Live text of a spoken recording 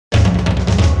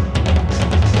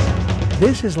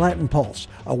This is Latin Pulse,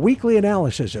 a weekly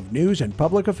analysis of news and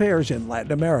public affairs in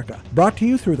Latin America, brought to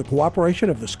you through the cooperation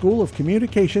of the School of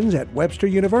Communications at Webster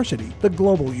University, the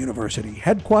global university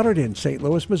headquartered in St.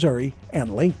 Louis, Missouri,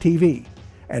 and Link TV.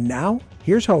 And now,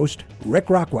 here's host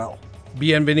Rick Rockwell.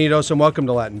 Bienvenidos and welcome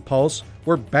to Latin Pulse.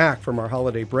 We're back from our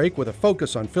holiday break with a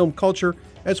focus on film culture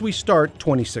as we start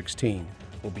 2016.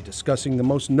 We'll be discussing the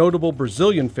most notable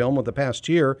Brazilian film of the past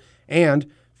year and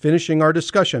finishing our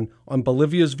discussion on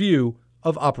Bolivia's view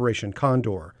of Operation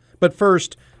Condor. But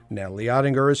first, Natalie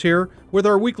Ottinger is here with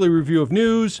our weekly review of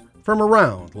news from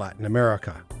around Latin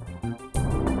America.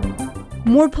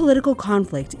 More political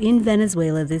conflict in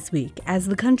Venezuela this week as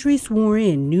the country swore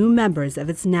in new members of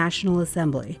its National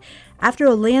Assembly. After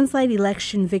a landslide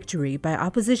election victory by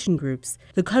opposition groups,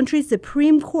 the country's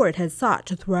Supreme Court has sought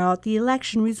to throw out the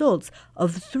election results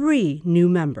of 3 new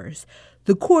members.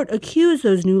 The court accused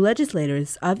those new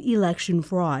legislators of election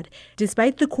fraud.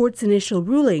 Despite the court's initial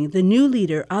ruling, the new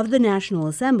leader of the National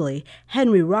Assembly,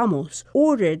 Henry Ramos,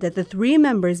 ordered that the 3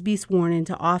 members be sworn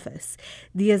into office.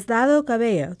 Diosdado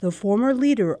Cabello, the former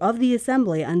leader of the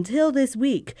assembly until this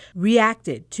week,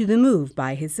 reacted to the move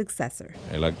by his successor.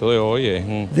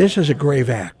 This is a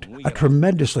grave act, a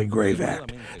tremendously grave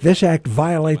act. This act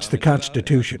violates the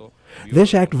Constitution.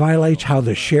 This act violates how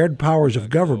the shared powers of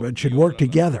government should work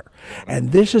together,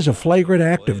 and this is a flagrant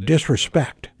act of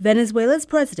disrespect. Venezuela's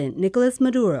president, Nicolas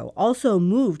Maduro, also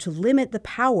moved to limit the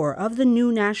power of the new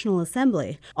National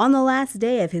Assembly. On the last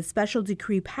day of his special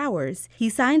decree powers, he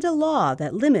signed a law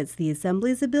that limits the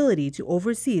Assembly's ability to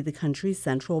oversee the country's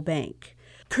central bank.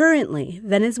 Currently,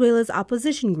 Venezuela's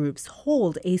opposition groups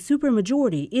hold a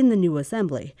supermajority in the new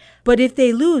assembly. But if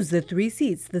they lose the 3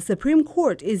 seats the Supreme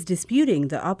Court is disputing,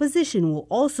 the opposition will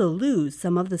also lose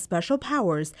some of the special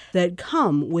powers that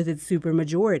come with its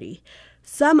supermajority.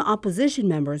 Some opposition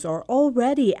members are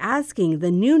already asking the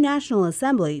new National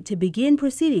Assembly to begin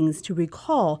proceedings to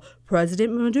recall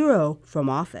President Maduro from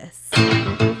office.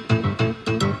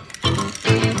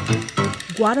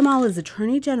 Guatemala's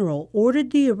Attorney General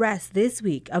ordered the arrest this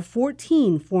week of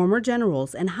 14 former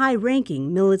generals and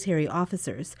high-ranking military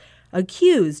officers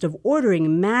accused of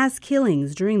ordering mass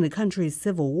killings during the country's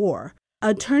civil war.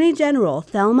 Attorney General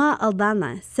Thelma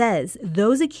Aldana says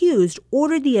those accused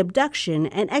ordered the abduction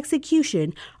and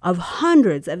execution of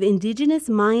hundreds of indigenous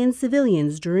Mayan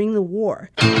civilians during the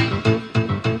war.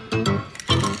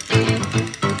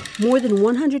 More than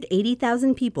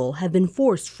 180,000 people have been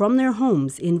forced from their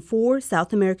homes in 4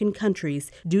 South American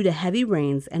countries due to heavy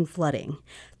rains and flooding.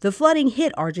 The flooding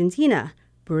hit Argentina,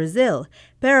 Brazil,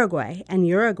 Paraguay, and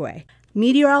Uruguay.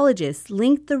 Meteorologists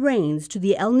linked the rains to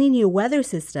the El Niño weather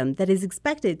system that is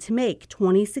expected to make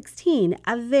 2016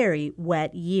 a very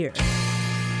wet year.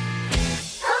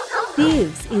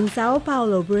 Thieves in Sao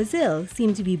Paulo, Brazil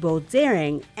seem to be both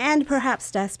daring and perhaps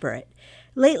desperate.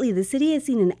 Lately, the city has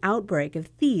seen an outbreak of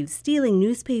thieves stealing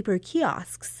newspaper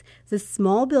kiosks, the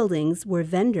small buildings where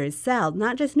vendors sell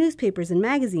not just newspapers and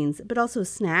magazines, but also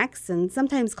snacks and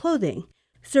sometimes clothing.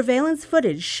 Surveillance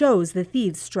footage shows the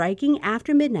thieves striking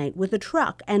after midnight with a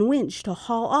truck and winch to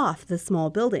haul off the small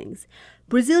buildings.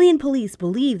 Brazilian police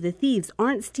believe the thieves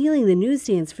aren't stealing the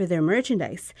newsstands for their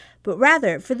merchandise, but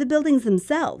rather for the buildings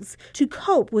themselves, to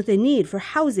cope with the need for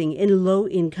housing in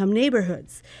low-income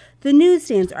neighborhoods. The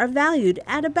newsstands are valued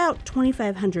at about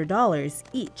 $2,500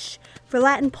 each. For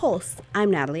Latin Pulse,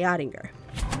 I'm Natalie Ottinger.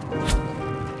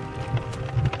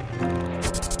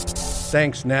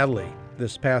 Thanks, Natalie.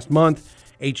 This past month,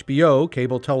 HBO,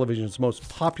 cable television's most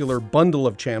popular bundle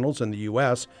of channels in the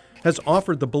U.S., has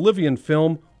offered the Bolivian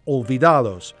film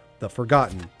Olvidados, The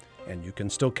Forgotten, and you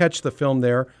can still catch the film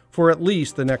there for at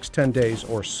least the next 10 days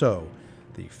or so.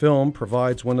 The film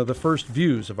provides one of the first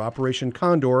views of Operation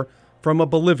Condor from a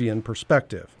Bolivian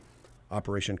perspective.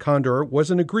 Operation Condor was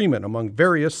an agreement among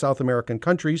various South American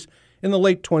countries in the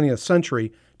late 20th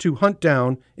century to hunt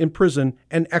down, imprison,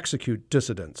 and execute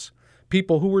dissidents,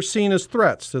 people who were seen as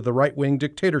threats to the right-wing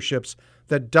dictatorships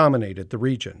that dominated the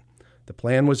region. The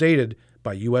plan was aided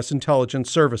by U.S.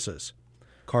 intelligence services.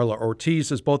 Carla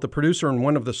Ortiz is both the producer and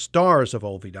one of the stars of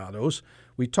Olvidados.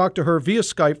 We talked to her via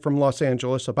Skype from Los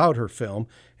Angeles about her film,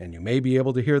 and you may be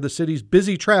able to hear the city's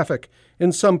busy traffic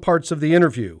in some parts of the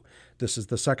interview. This is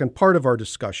the second part of our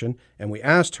discussion, and we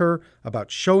asked her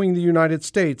about showing the United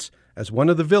States as one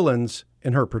of the villains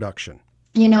in her production.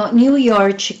 You know, New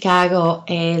York, Chicago,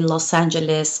 Los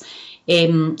Angeles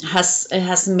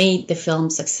has made the film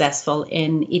successful,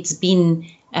 and it's been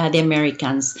the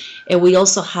Americans. We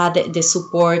also had the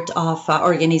support of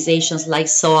organizations like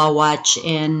SOA Watch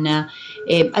and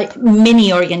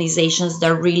many organizations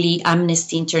that really,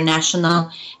 Amnesty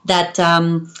International, that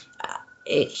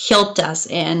helped us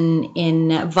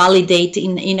and validate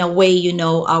in a way,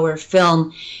 our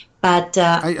film. But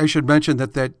I should mention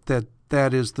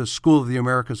that is the School of the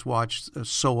Americas watch,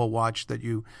 SOA watch that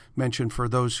you mentioned. For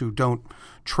those who don't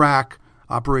track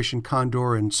Operation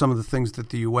Condor and some of the things that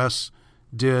the U.S.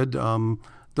 did,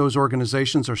 those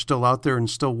organizations are still out there and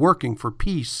still working for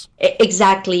peace.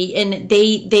 Exactly. And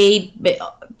they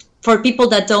for people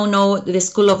that don't know, the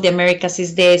School of the Americas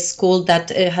is the school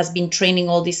that has been training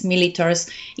all these militaries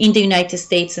in the United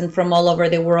States and from all over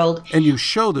the world. And you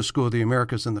show the School of the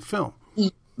Americas in the film.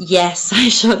 Yes, I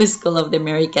show the School of the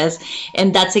Americas,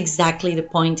 and that's exactly the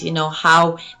point,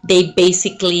 how they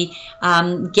basically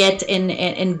get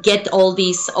and get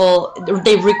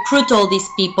they recruit all these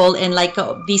people, and like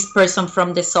this person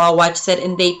from the SOA Watch said,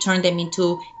 and they turn them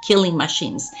into killing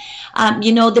machines.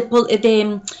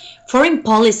 The foreign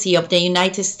policy of the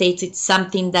United States, it's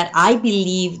something that I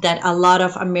believe that a lot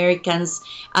of Americans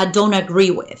don't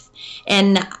agree with.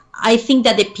 And I think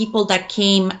that the people that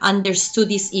came understood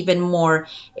this even more.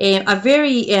 A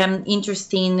very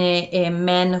interesting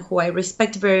man who I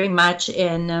respect very much,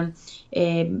 and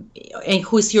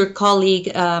who's your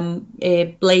colleague,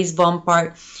 Blaise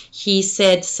Bompard. He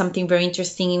said something very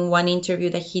interesting in one interview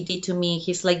that he did to me.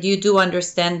 He's like, you do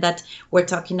understand that we're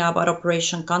talking about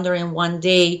Operation Condor, and one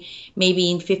day, maybe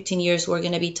in 15 years, we're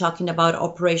going to be talking about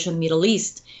Operation Middle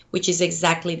East, which is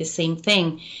exactly the same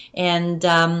thing. And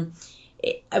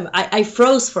I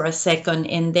froze for a second,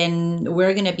 and then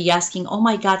we're going to be asking, oh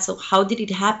my God, so how did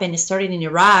it happen? It started in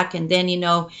Iraq, and then,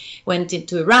 went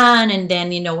into Iran, and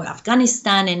then,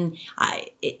 Afghanistan, and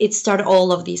it started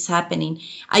all of this happening.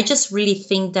 I just really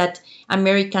think that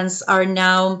Americans are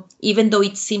now, even though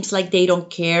it seems like they don't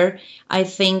care, I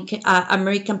think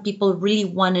American people really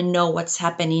want to know what's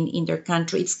happening in their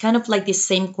country. It's kind of like the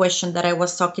same question that I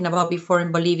was talking about before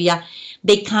in Bolivia.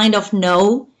 They kind of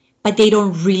know, but they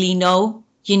don't really know.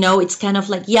 It's kind of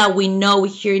like, yeah, we know, we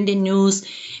hear in the news,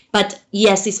 but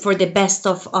yes, it's for the best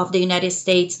of the United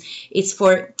States. It's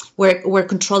for, we're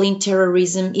controlling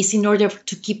terrorism. It's in order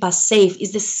to keep us safe.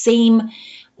 It's the same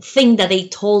thing that they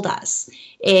told us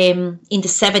in the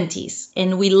 70s.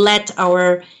 And we let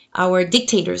our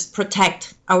dictators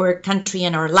protect our country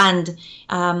and our land,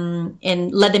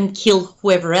 and let them kill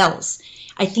whoever else.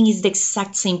 I think it's the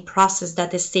exact same process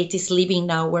that the state is living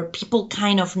now, where people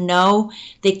kind of know,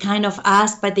 they kind of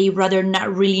ask, but they rather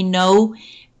not really know.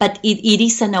 But it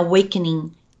is an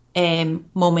awakening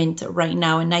moment right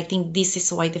now. And I think this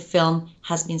is why the film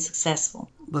has been successful.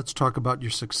 Let's talk about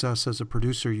your success as a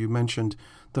producer. You mentioned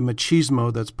the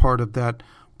machismo that's part of that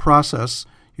process.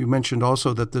 You mentioned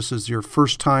also that this is your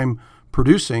first time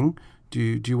producing.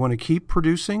 Do you want to keep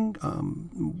producing?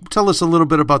 Tell us a little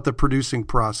bit about the producing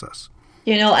process.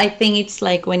 I think it's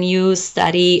like when you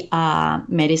study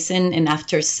medicine, and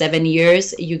after 7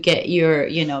 years you get your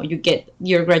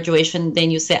graduation, then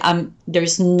you say,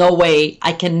 there's no way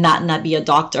I cannot not be a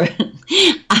doctor.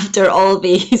 After all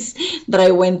this that I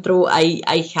went through,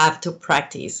 I have to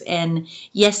practice. And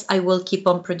yes, I will keep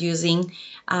on producing.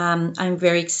 I'm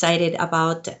very excited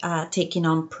about taking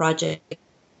on projects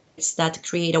that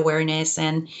create awareness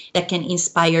and that can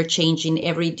inspire change in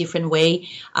every different way.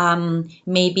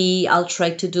 Maybe I'll try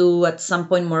to do at some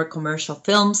point more commercial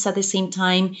films at the same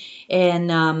time,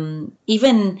 and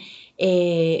even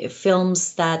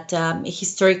films that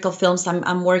historical films.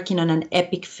 I'm working on an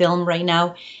epic film right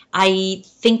now. I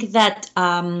think that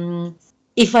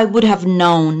if I would have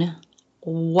known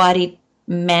what it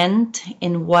meant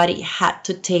and what it had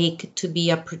to take to be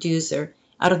a producer,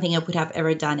 I don't think I would have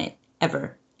ever done it,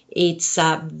 ever. It's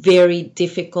a very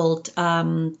difficult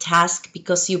task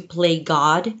because you play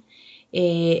God.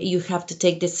 You have to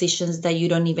take decisions that you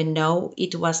don't even know.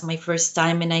 It was my first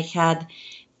time, and I had,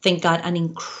 thank God, an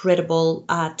incredible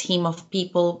team of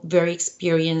people, very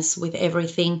experienced with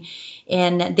everything.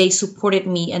 And they supported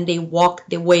me and they walked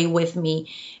the way with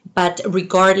me. But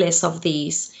regardless of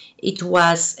this, it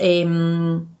was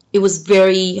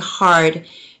very hard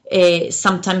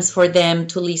sometimes for them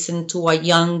to listen to a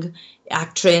young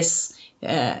actress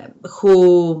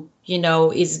who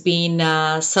is being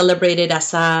celebrated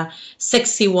as a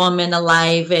sexy woman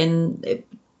alive, and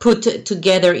put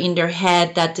together in their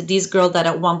head that this girl that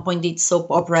at one point did soap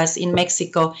operas in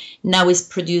Mexico now is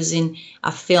producing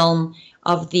a film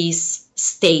of this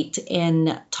state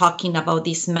and talking about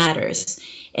these matters.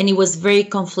 And it was very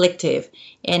conflictive.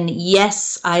 And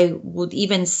yes, I would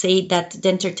even say that the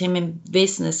entertainment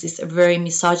business is very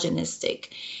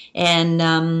misogynistic. And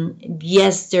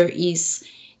yes,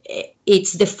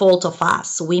 it's the fault of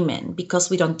us women because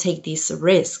we don't take these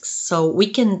risks. So we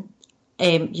can,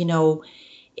 blame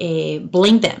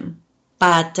them,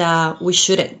 but we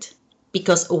shouldn't.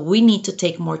 because we need to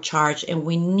take more charge, and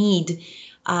we need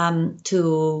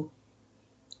to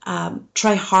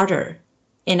try harder.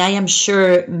 And I am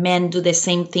sure men do the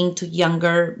same thing to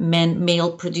younger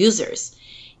male producers.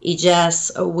 It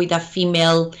just, with a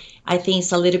female, I think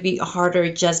it's a little bit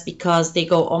harder just because they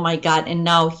go, oh my God, and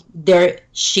now there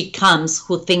she comes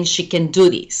who thinks she can do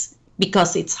this,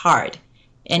 because it's hard.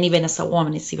 And even as a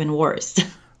woman, it's even worse.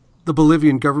 The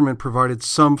Bolivian government provided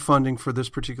some funding for this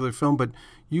particular film, but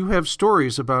you have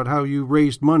stories about how you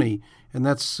raised money, and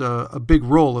that's a big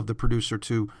role of the producer,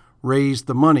 to raise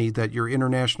the money that your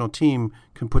international team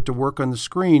can put to work on the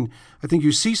screen. I think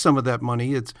you see some of that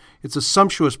money. It's a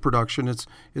sumptuous production.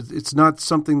 It's not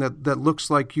something that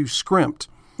looks like you scrimped.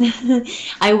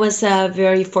 I was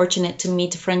very fortunate to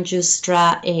meet Frank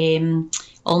Justra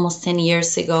almost 10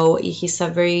 years ago. He's a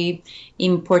very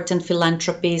important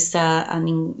philanthropist,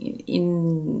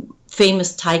 in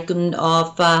famous tycoon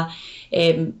of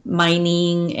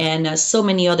mining and so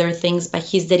many other things, but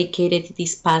he's dedicated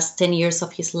these past 10 years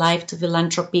of his life to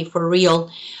philanthropy for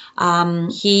real.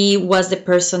 He was the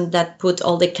person that put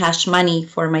all the cash money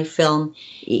for my film.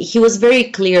 He was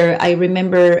very clear. I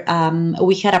remember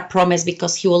we had a promise,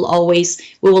 because we will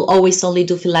always only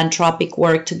do philanthropic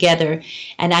work together.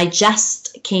 And I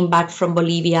just came back from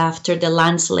Bolivia after the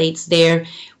landslides there,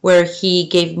 where he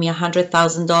gave me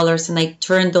 $100,000, and I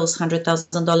turned those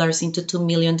 $100,000 into $2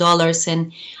 million.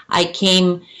 And I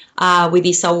came with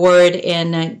this award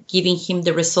and giving him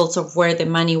the results of where the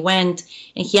money went.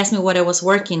 And he asked me what I was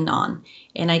working on.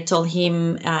 And I told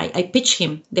him, I pitched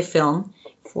him the film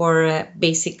for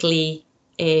basically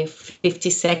 50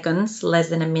 seconds, less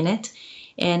than a minute.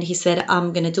 And he said,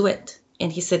 I'm going to do it.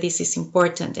 And he said, this is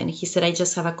important. And he said, I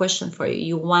just have a question for you.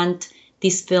 You want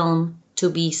this film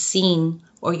to be seen,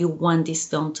 or you want this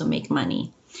film to make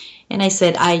money? And I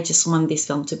said, I just want this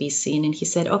film to be seen. And he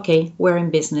said, okay, we're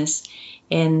in business,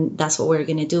 and that's what we're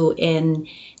going to do. And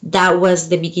that was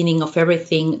the beginning of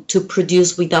everything, to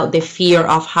produce without the fear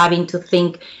of having to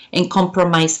think and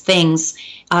compromise things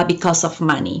because of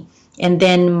money. And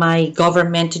then my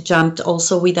government jumped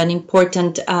also with an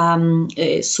important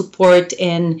support,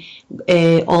 and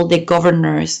all the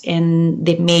governors and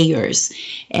the mayors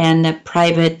and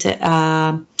private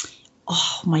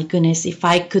oh my goodness, if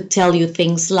I could tell you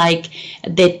things like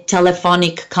the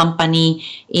telephonic company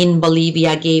in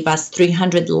Bolivia gave us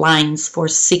 300 lines for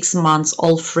 6 months,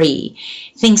 all free.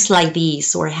 Things like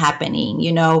these were happening.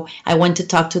 You know, I went to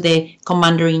talk to the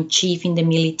commander-in-chief in the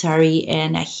military,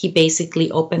 and he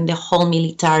basically opened the whole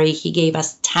military. He gave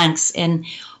us tanks and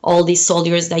all these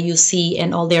soldiers that you see,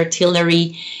 and all the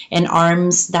artillery and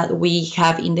arms that we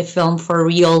have in the film for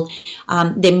real.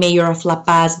 The mayor of La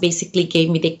Paz basically gave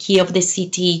me the key of the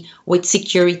city with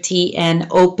security, and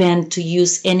open to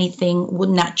use anything, would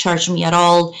not charge me at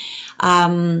all.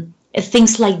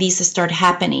 Things like this start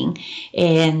happening.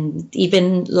 And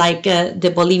even like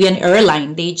the Bolivian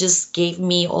airline, they just gave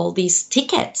me all these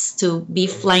tickets to be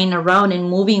flying around and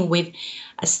moving with.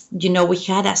 You know, we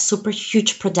had a super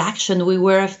huge production. We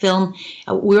were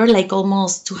we were like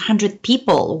almost 200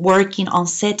 people working on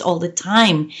set all the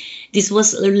time. This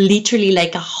was literally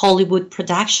like a Hollywood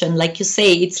production. Like you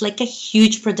say, it's like a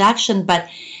huge production, but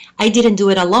I didn't do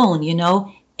it alone, you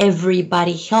know.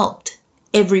 Everybody helped.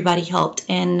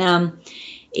 And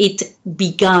it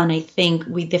began, I think,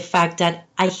 with the fact that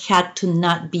I had to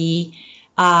not be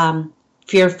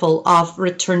fearful of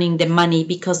returning the money,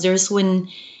 because there's when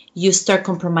you start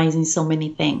compromising so many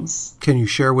things. Can you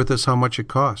share with us how much it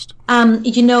cost?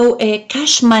 You know,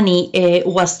 cash money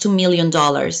was $2 million.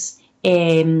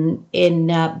 And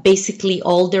basically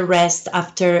all the rest,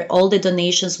 after all the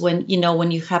donations, when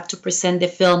you have to present the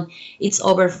film, it's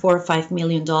over $4 or $5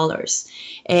 million.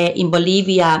 In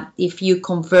Bolivia, if you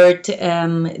convert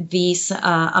this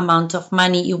amount of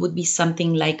money, it would be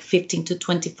something like $15 to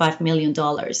 $25 million.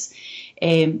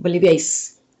 Bolivia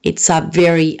it's a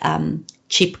very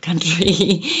cheap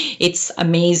country. It's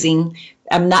amazing.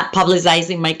 I'm not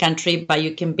publicizing my country, but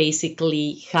you can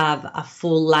basically have a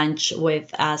full lunch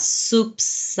with a soup,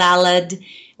 salad,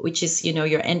 which is,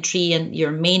 your entry and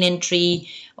your main entry,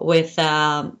 with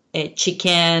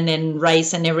chicken and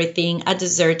rice and everything, a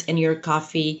dessert, and your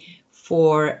coffee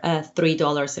for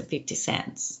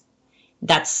 $3.50.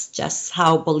 That's just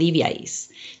how Bolivia is.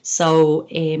 So,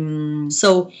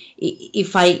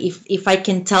 if I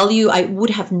can tell you, I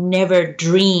would have never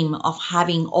dreamed of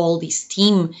having all this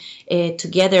team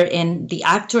together, and the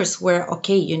actors were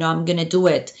okay. I'm gonna do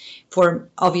it for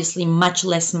obviously much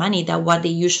less money than what they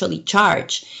usually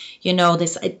charge.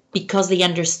 This because they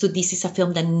understood this is a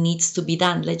film that needs to be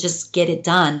done. Let's just get it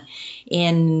done,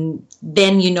 and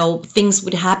then things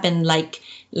would happen like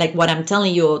like what I'm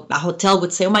telling you, a hotel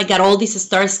would say, oh my God, all these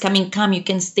stars come, you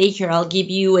can stay here. I'll give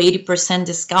you 80%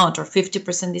 discount or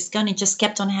 50% discount. It just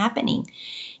kept on happening.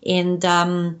 And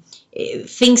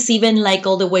things even like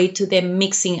all the way to the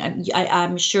mixing.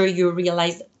 I'm sure you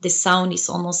realize the sound is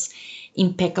almost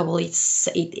impeccable.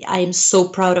 I am so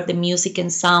proud of the music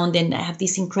and sound, and I have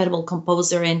this incredible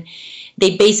composer, and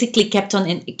they basically kept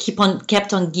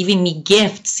on giving me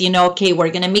gifts. Okay, we're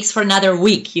gonna mix for another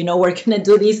week. We're gonna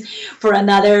do this for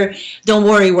another. Don't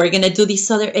worry, we're gonna do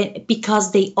this other,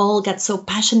 because they all got so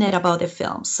passionate about the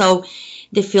film. So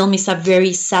the film is a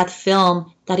very sad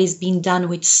film that is being done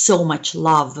with so much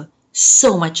love,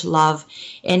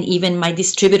 and even my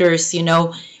distributors,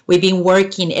 we've been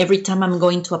working every time I'm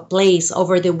going to a place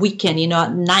over the weekend,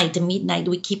 at night, midnight,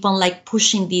 we keep on like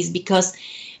pushing this, because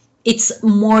it's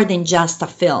more than just a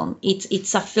film.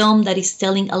 It's a film that is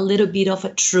telling a little bit of a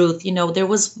truth. There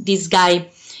was this guy,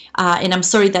 and I'm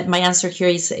sorry that my answer here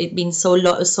is it been so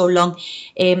long,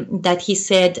 that he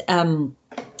said,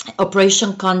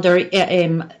 Operation Condor,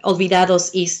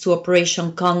 Olvidados is to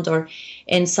Operation Condor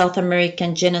and South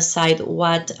American genocide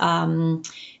what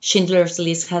Schindler's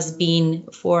List has been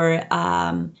for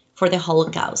the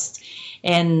Holocaust.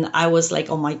 And I was like,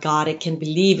 oh my God, I can't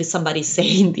believe somebody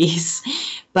saying this.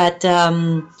 But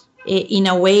in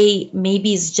a way,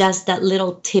 maybe it's just that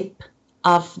little tip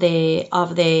of the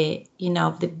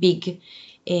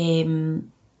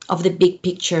big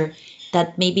picture,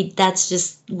 that maybe that's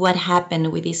just what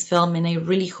happened with this film. And I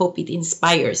really hope it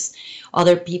inspires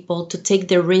other people to take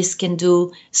the risk and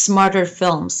do smarter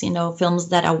films, films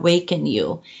that awaken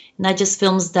you, not just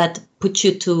films that put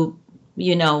you to,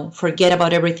 forget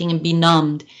about everything and be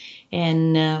numbed.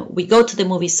 And we go to the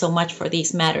movies so much for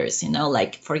these matters,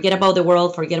 like forget about the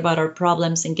world, forget about our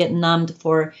problems, and get numbed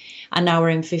for an hour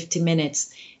and 50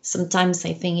 minutes. Sometimes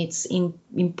I think it's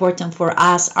important for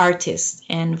us artists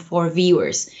and for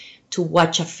viewers to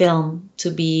watch a film, to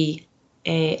be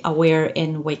aware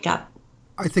and wake up.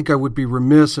 I think I would be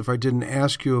remiss if I didn't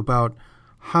ask you about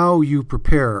how you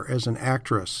prepare as an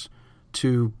actress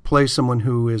to play someone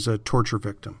who is a torture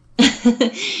victim.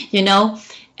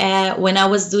 When I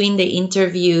was doing the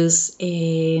interviews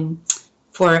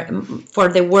for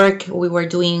the work we were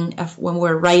doing when we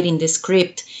were writing the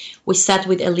script, we sat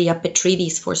with Elia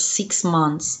Petridis for 6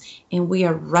 months, and we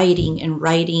are writing and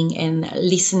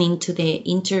listening to the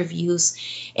interviews,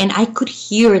 and I could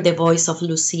hear the voice of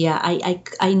Lucia.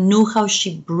 I knew how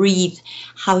she breathed,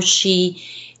 how she,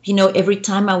 every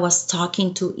time I was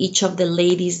talking to each of the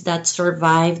ladies that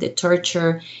survived the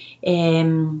torture.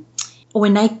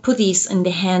 When I put this in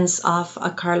the hands of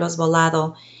Carlos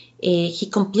Volado, he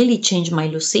completely changed my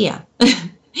Lucia.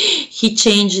 He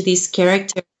changed this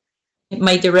character,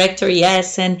 my director,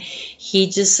 yes, and he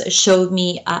just showed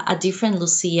me a different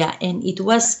Lucia, and it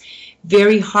was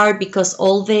very hard because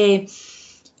all the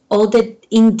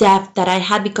in-depth that I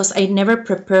had, because I never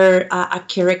prepared a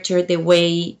character the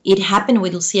way it happened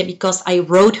with Lucia, because I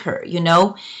wrote her,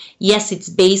 Yes, it's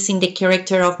based in the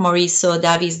character of Mauricio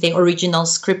Davis, the original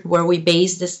script where we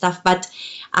based the stuff, but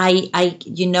I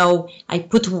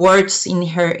put words in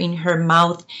her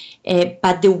mouth.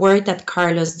 But the work that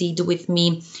Carlos did with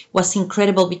me was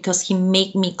incredible, because he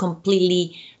made me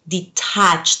completely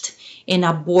detached and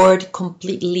aboard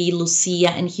completely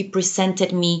Lucia, and he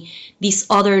presented me this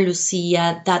other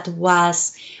Lucia that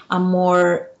was a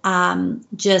more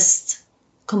just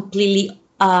completely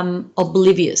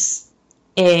oblivious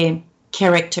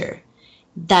character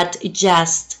that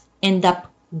just end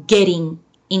up getting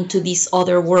into this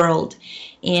other world.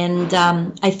 And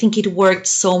I think it worked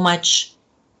so much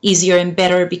easier and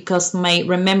better, because my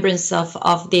remembrance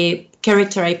of the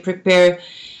character I prepared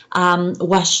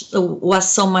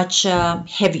was so much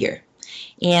heavier.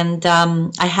 And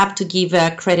I have to give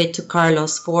credit to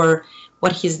Carlos for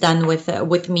what he's done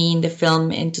with me in the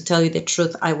film. And to tell you the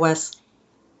truth, I was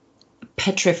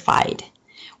petrified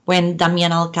when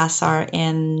Damian Alcázar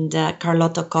and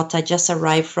Carlota Cota just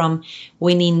arrived from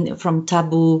winning from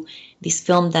Taboo, this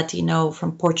film that,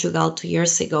 from Portugal 2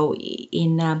 years ago.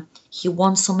 He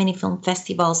won so many film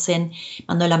festivals, and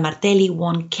Manuela Martelli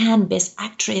won Cannes Best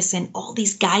Actress, and all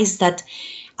these guys that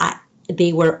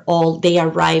they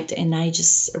arrived. And I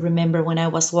just remember when I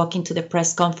was walking to the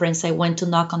press conference, I went to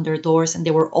knock on their doors, and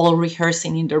they were all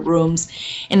rehearsing in their rooms.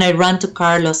 And I ran to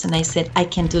Carlos and I said, I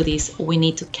can do this. We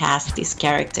need to cast this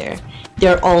character.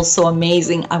 They're all so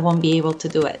amazing. I won't be able to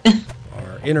do it.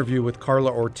 Our interview with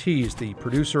Carla Ortiz, the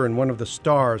producer and one of the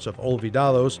stars of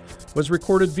Olvidados, was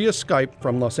recorded via Skype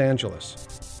from Los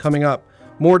Angeles. Coming up,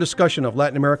 more discussion of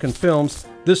Latin American films,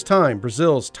 this time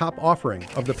Brazil's top offering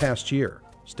of the past year.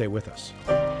 Stay with us.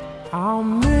 How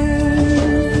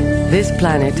many This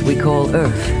planet we call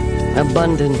Earth,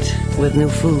 abundant with new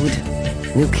food,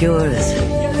 new cures,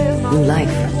 new life.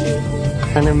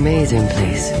 An amazing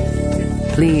place.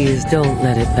 Please don't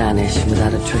let it vanish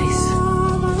without a trace.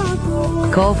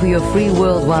 Call for your free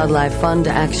World Wildlife Fund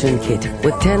Action Kit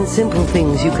with 10 simple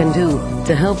things you can do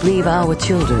to help leave our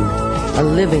children a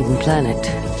living planet.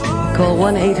 Call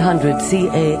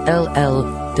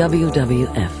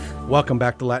 1-800-CALL-WWF. Welcome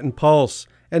back to Latin Pulse.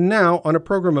 And now, on a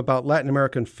program about Latin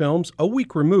American films, a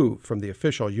week removed from the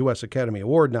official U.S. Academy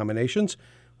Award nominations,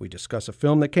 we discuss a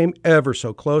film that came ever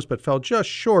so close but fell just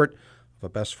short of a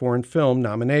Best Foreign Film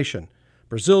nomination.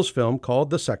 Brazil's film called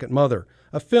The Second Mother,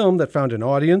 a film that found an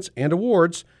audience and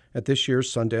awards at this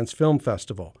year's Sundance Film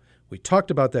Festival. We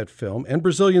talked about that film and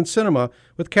Brazilian cinema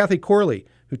with Kathy Corley,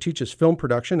 who teaches film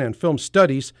production and film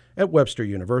studies at Webster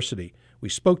University. We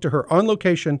spoke to her on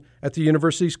location at the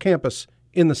university's campus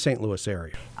in the St. Louis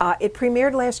area. It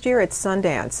premiered last year at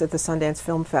Sundance, at the Sundance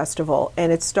Film Festival, and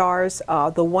it stars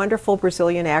the wonderful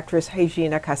Brazilian actress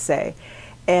Regina Casé.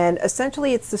 And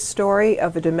essentially it's the story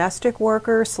of a domestic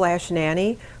worker /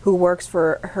 nanny who works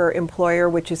for her employer,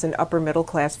 which is an upper middle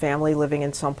class family living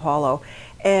in São Paulo.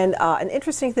 And an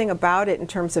interesting thing about it in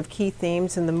terms of key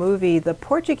themes in the movie, the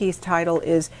Portuguese title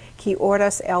is Que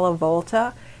Horas Ela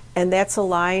Volta, and that's a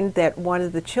line that one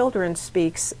of the children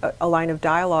speaks, a line of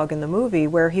dialogue in the movie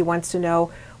where he wants to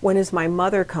know, when is my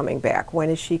mother coming back? When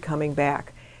is she coming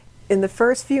back? In the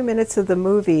first few minutes of the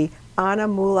movie, Ana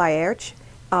Mulaerch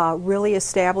really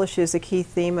establishes a key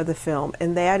theme of the film,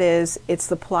 and that is it's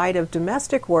the plight of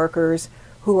domestic workers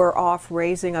who are off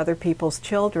raising other people's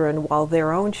children while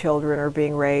their own children are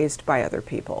being raised by other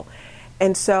people.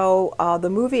 And so the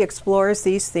movie explores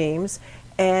these themes,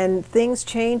 and things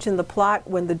change in the plot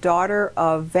when the daughter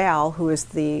of Val, who is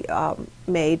the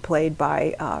maid played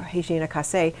by Regina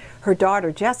Casé, her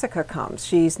daughter Jessica comes.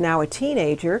 She's now a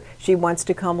teenager. She wants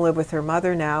to come live with her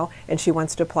mother now, and she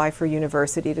wants to apply for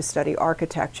university to study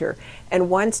architecture.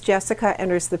 And once Jessica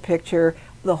enters the picture,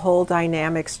 the whole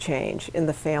dynamics change in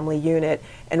the family unit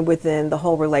and within the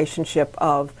whole relationship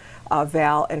of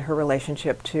Val and her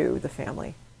relationship to the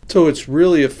family. So it's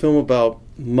really a film about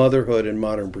motherhood in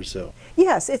modern Brazil.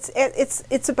 Yes,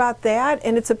 it's about that,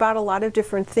 and it's about a lot of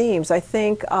different themes. I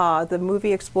think the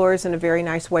movie explores in a very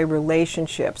nice way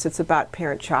relationships. It's about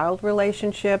parent-child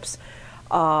relationships.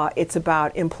 It's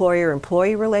about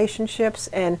employer-employee relationships,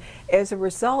 and as a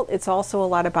result, it's also a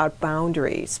lot about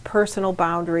boundaries, personal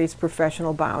boundaries,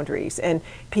 professional boundaries, and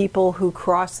people who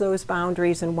cross those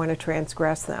boundaries and want to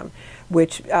transgress them,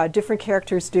 which different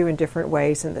characters do in different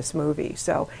ways in this movie.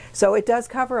 So it does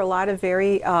cover a lot of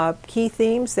very key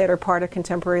themes that are part of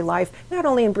contemporary life, not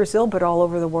only in Brazil, but all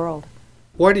over the world.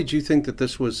 Why did you think that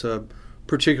this was a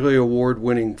particularly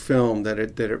award-winning film, that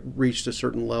it reached a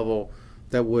certain level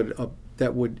that would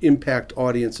impact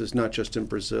audiences not just in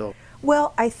Brazil?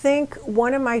 Well, I think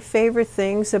one of my favorite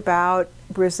things about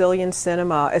Brazilian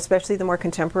cinema, especially the more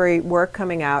contemporary work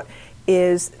coming out,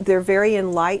 is they're very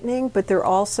enlightening, but they're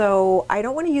also, I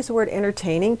don't want to use the word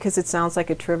entertaining because it sounds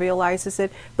like it trivializes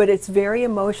it, but it's very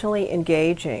emotionally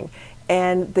engaging.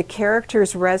 And the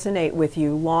characters resonate with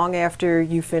you long after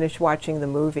you finish watching the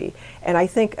movie. And I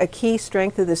think a key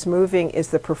strength of this movie is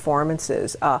the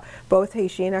performances. Both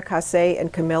Regina Casé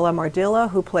and Camila Mardilla,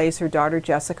 who plays her daughter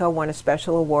Jessica, won a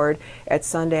special award at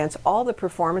Sundance. All the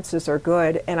performances are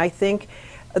good, and I think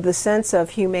the sense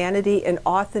of humanity and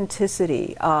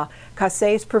authenticity.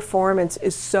 Casé's performance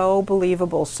is so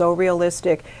believable, so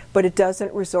realistic, but it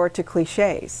doesn't resort to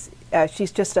cliches.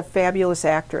 She's just a fabulous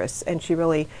actress, and she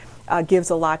really gives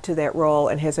a lot to that role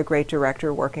and has a great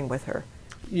director working with her.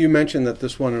 You mentioned that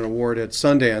this won an award at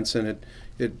Sundance, and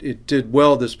it did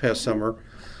well this past summer.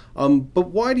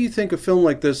 But why do you think a film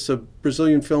like this, a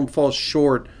Brazilian film, falls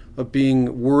short of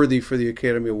being worthy for the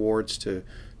Academy Awards to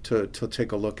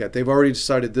take a look at? They've already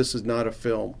decided this is not a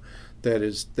film that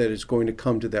is going to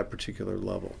come to that particular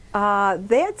level.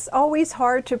 That's always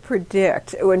hard to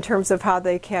predict in terms of how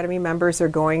the Academy members are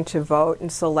going to vote and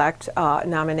select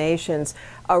nominations.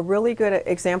 A really good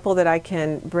example that I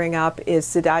can bring up is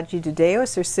Cidade de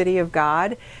Deus, or City of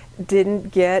God,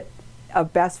 didn't get a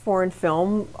Best Foreign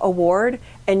Film award,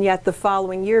 and yet the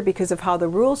following year, because of how the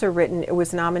rules are written, it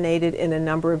was nominated in a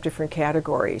number of different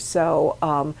categories.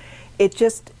 So it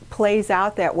just plays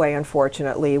out that way,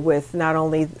 unfortunately, with not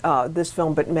only this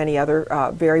film but many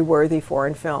other very worthy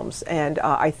foreign films. And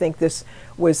I think this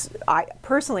was, I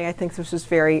think this was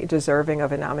very deserving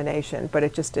of a nomination, but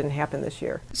it just didn't happen this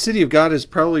year. City of God is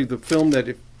probably the film that,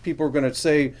 if people are going to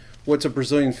say what's a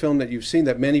Brazilian film that you've seen,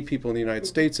 that many people in the United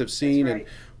States have seen, right, and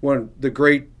one of the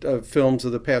great films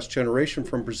of the past generation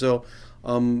from Brazil.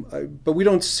 But we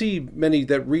don't see many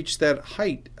that reach that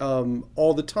height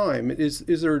all the time. Is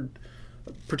there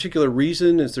a particular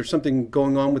reason? Is there something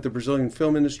going on with the Brazilian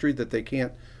film industry that they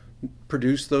can't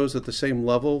produce those at the same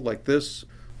level like this?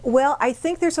 Well, I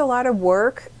think there's a lot of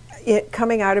work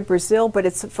coming out of Brazil, but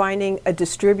it's finding a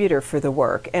distributor for the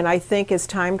work. And I think as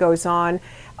time goes on,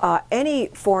 any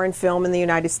foreign film in the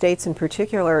United States in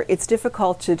particular, it's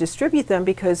difficult to distribute them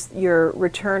because your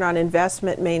return on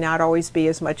investment may not always be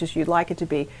as much as you'd like it to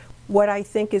be. What I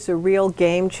think is a real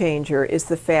game changer is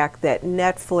the fact that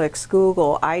Netflix,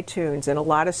 Google, iTunes, and a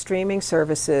lot of streaming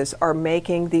services are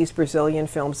making these Brazilian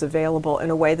films available in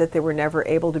a way that they were never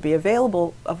able to be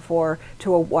available for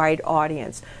to a wide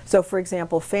audience. So, for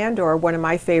example, Fandor, one of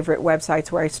my favorite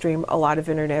websites where I stream a lot of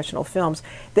international films,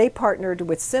 they partnered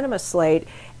with Cinema Slate,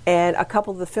 and a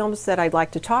couple of the films that I'd like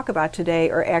to talk about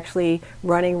today are actually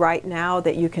running right now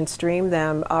that you can stream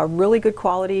them. Really good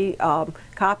quality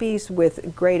copies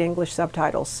with great English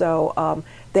subtitles. So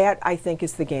that, I think,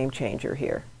 is the game changer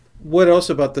here. What else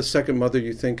about The Second Mother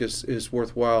you think is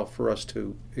worthwhile for us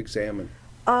to examine?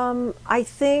 I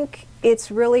think it's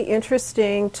really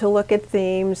interesting to look at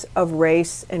themes of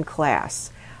race and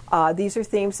class. These are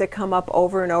themes that come up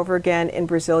over and over again in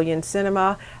Brazilian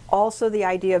cinema. Also, the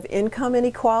idea of income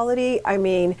inequality. I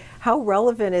mean, how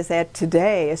relevant is that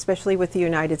today, especially with the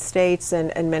United States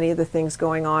and many of the things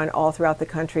going on all throughout the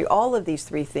country? All of these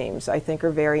three themes, I think, are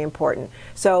very important.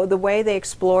 So the way they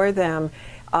explore them,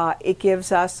 it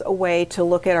gives us a way to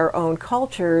look at our own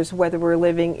cultures, whether we're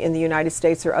living in the United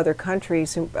States or other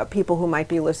countries, people who might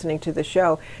be listening to the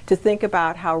show, to think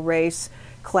about how race,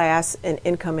 class, and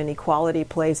income inequality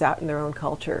plays out in their own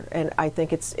culture. And I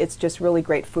think it's just really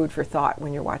great food for thought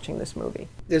when you're watching this movie.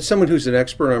 As someone who's an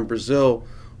expert on Brazil,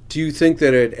 do you think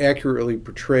that it accurately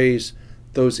portrays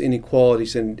those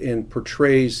inequalities and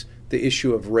portrays the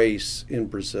issue of race in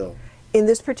Brazil? In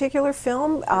this particular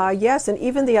film, yes, and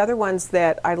even the other ones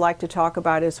that I'd like to talk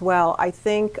about as well. I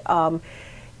think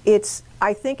it's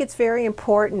very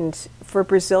important for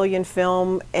Brazilian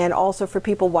film and also for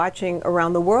people watching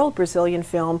around the world Brazilian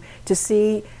film to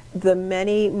see the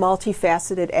many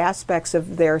multifaceted aspects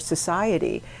of their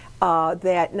society.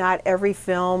 That not every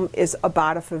film is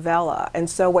about a favela. And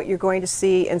so what you're going to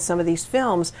see in some of these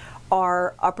films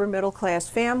are upper middle class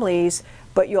families,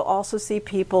 but you'll also see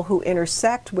people who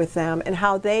intersect with them and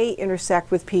how they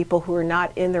intersect with people who are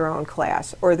not in their own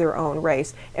class or their own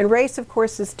race. And race, of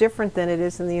course, is different than it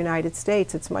is in the United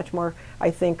States. It's much more,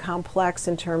 I think, complex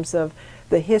in terms of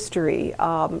the history.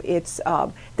 That's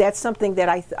something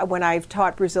that when I've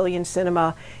taught Brazilian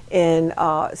cinema in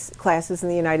classes in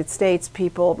the United States,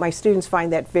 my students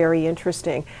find that very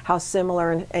interesting, how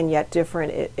similar and yet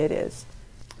different it is.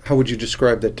 How would you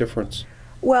describe that difference?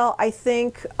 Well, I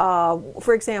think,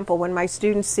 for example, when my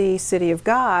students see City of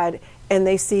God and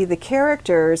they see the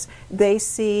characters, they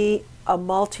see a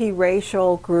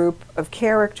multiracial group of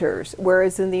characters,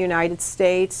 whereas in the United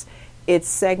States, it's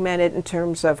segmented in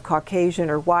terms of Caucasian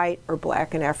or white or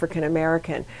black and African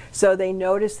American. So they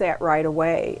notice that right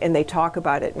away, and they talk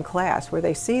about it in class where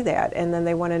they see that, and then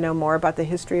they want to know more about the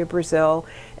history of Brazil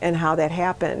and how that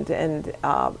happened, and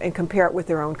compare it with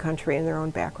their own country and their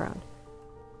own background.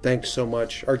 Thanks so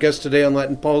much. Our guest today on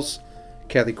Latin Pulse,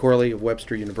 Kathy Corley of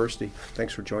Webster University.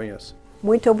 Thanks for joining us.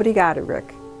 Muito obrigada,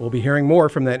 Rick. We'll be hearing more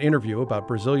from that interview about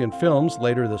Brazilian films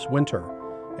later this winter.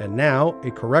 And now, a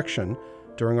correction.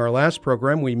 During our last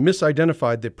program, we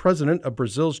misidentified the president of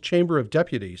Brazil's Chamber of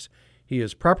Deputies. He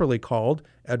is properly called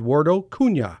Eduardo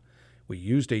Cunha. We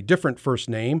used a different first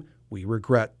name. We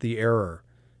regret the error.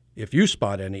 If you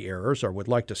spot any errors or would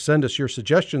like to send us your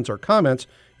suggestions or comments,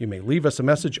 you may leave us a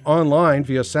message online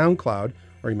via SoundCloud,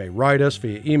 or you may write us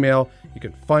via email. You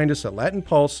can find us at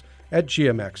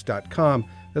latinpulse@gmx.com.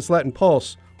 That's Latin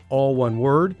Pulse, all one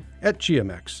word, at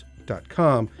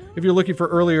gmx.com. If you're looking for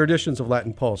earlier editions of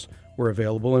Latin Pulse, we're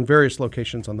available in various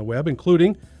locations on the web,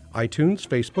 including iTunes,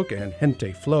 Facebook, and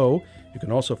Gente Flow. You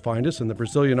can also find us in the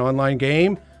Brazilian online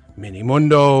game,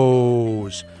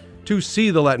 Minimundos. To see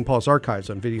the Latin Pulse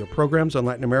archives on video programs on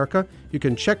Latin America, you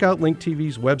can check out Link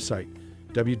TV's website,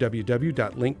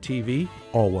 www.linktv,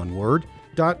 all one word,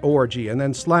 .org, and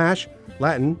then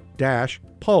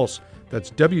 /Latin-Pulse. That's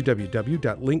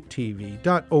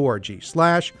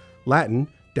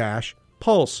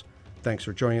www.linktv.org/Latin-Pulse. Thanks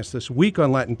for joining us this week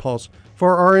on Latin Pulse.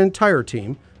 For our entire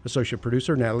team, Associate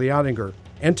Producer Natalie Ottinger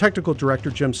and Technical Director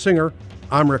Jim Singer,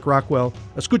 I'm Rick Rockwell.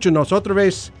 Escúchenos otra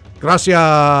vez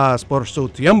Gracias por su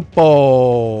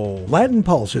tiempo. Latin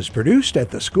Pulse is produced at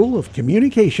the School of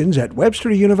Communications at Webster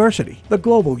University, the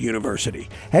global university,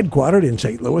 headquartered in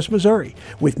St. Louis, Missouri,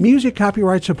 with music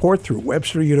copyright support through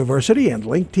Webster University and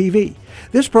Link TV.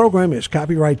 This program is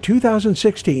copyright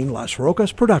 2016 Las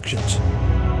Rocas Productions.